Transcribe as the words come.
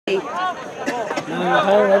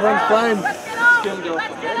Everyone's playing.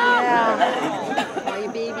 Yeah. All you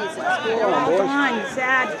babies at school. Come on,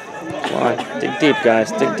 sad. Come on, dig deep,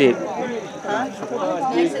 guys. Dig deep.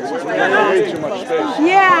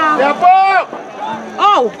 Yeah. Step up!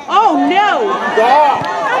 Oh no.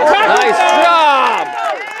 Nice job!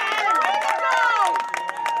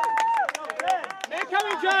 They're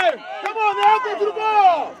coming, Joe! Come on, now, go to the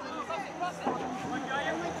ball!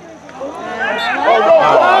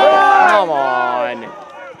 Come on.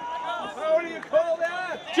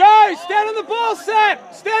 Joe, stand on the ball, Sam!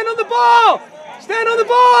 Stand on the ball! Stand on the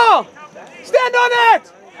ball! Stand on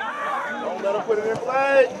it! Don't let him put it in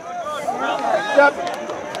play. Step.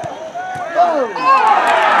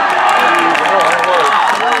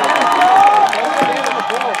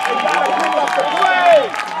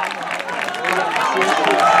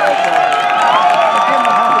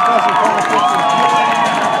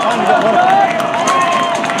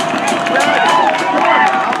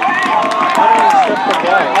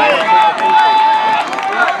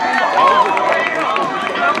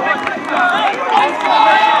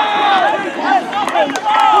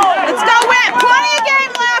 Let's go, Whit. Plenty of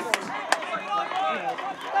game left.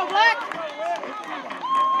 Go, Black.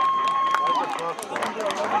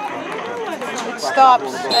 It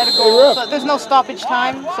stops at a goal. So there's no stoppage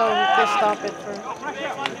time, so they stop it for.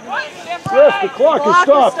 Ref, the clock is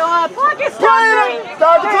stopped. Clock is stopped.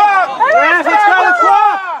 Start the clock. Ref, let's start the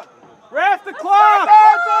clock. Ref, the clock.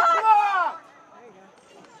 Start the clock.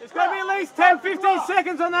 It's going to be at least 10-15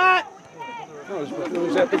 seconds on that. No, it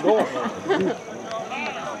was at the goal.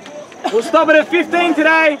 We'll stop it at 15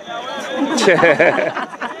 today.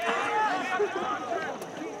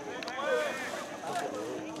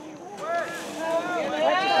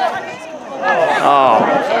 Oh.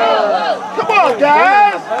 Come on,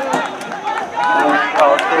 guys.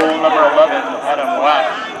 Call school number 11, Adam Wax.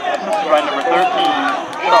 Assisted by number 13,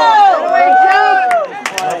 Sean.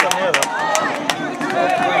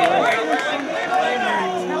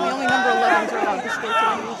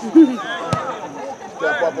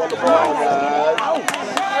 Step up on the ball, guys.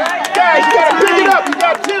 Guys, you gotta pick it up. You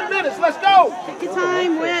got 10 minutes. Let's go. Take your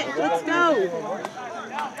time, Whit. Let's go.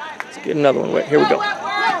 Let's get another one. Wait, here we go.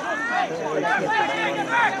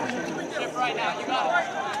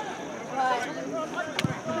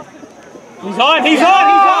 He's on. He's on.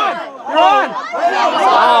 He's on. You're on.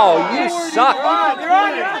 Oh, you suck. You're on. You're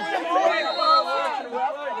on.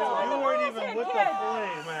 You weren't even with the play,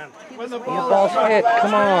 man. When the Your ball's hit.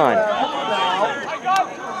 Come on.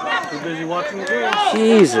 Too busy watching the game.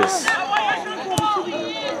 Jesus.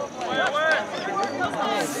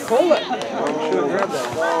 Hold it.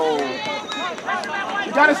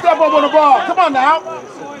 You gotta step up on the ball. Come on now.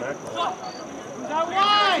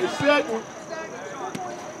 You're sitting.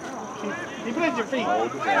 Keep it at your feet.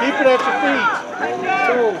 Keep it at your feet.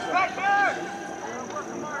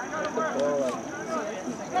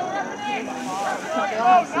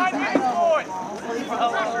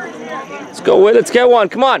 Let's go, Whit. Let's get one.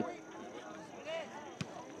 Come on.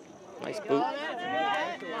 Nice boot. Wow,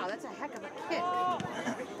 that's a heck of a kick.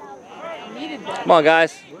 Needed that. Come on,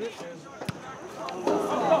 guys.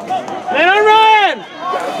 Man on Ryan!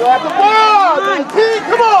 Grab the ball!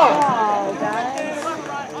 Come on! Oh, guys.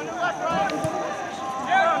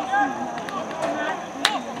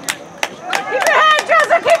 Keep your head,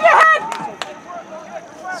 Joseph! Keep your head!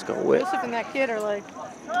 Let's go, Whit. Joseph and that kid are like...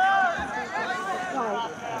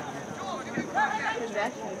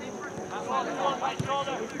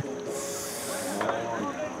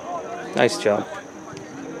 Nice job.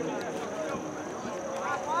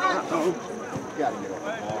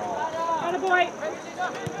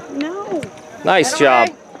 No. Nice job.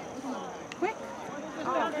 Quick.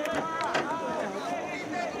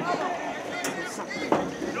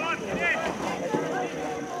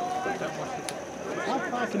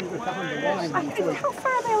 I think, how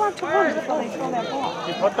far are they allowed to run before they throw that ball?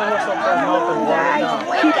 You put the whistle for mouth and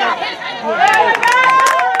water down.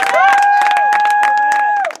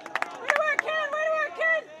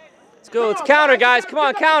 Let's go. Let's counter, guys. Come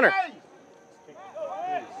on, counter.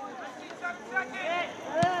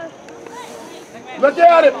 Look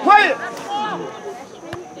at it. Play it.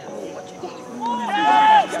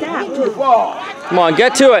 Stop. To the ball. Come on,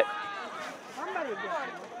 get to it.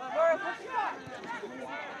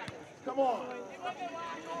 Come on.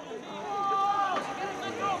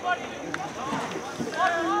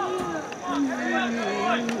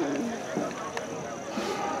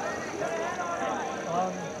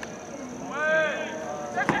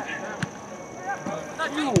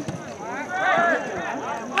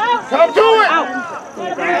 Come to it!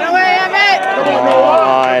 Get away, Emmett! Come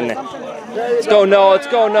on. Let's go, go, Noah. Let's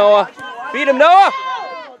go, Noah. Beat him, Noah.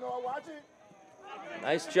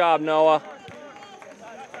 Nice job, Noah.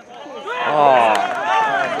 Oh.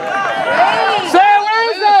 Sam,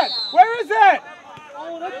 where is it? Where is it?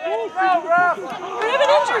 We have an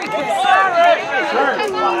injury kit.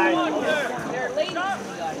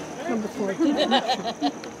 Number 14.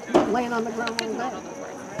 Laying on the ground all day.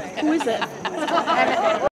 Who is it?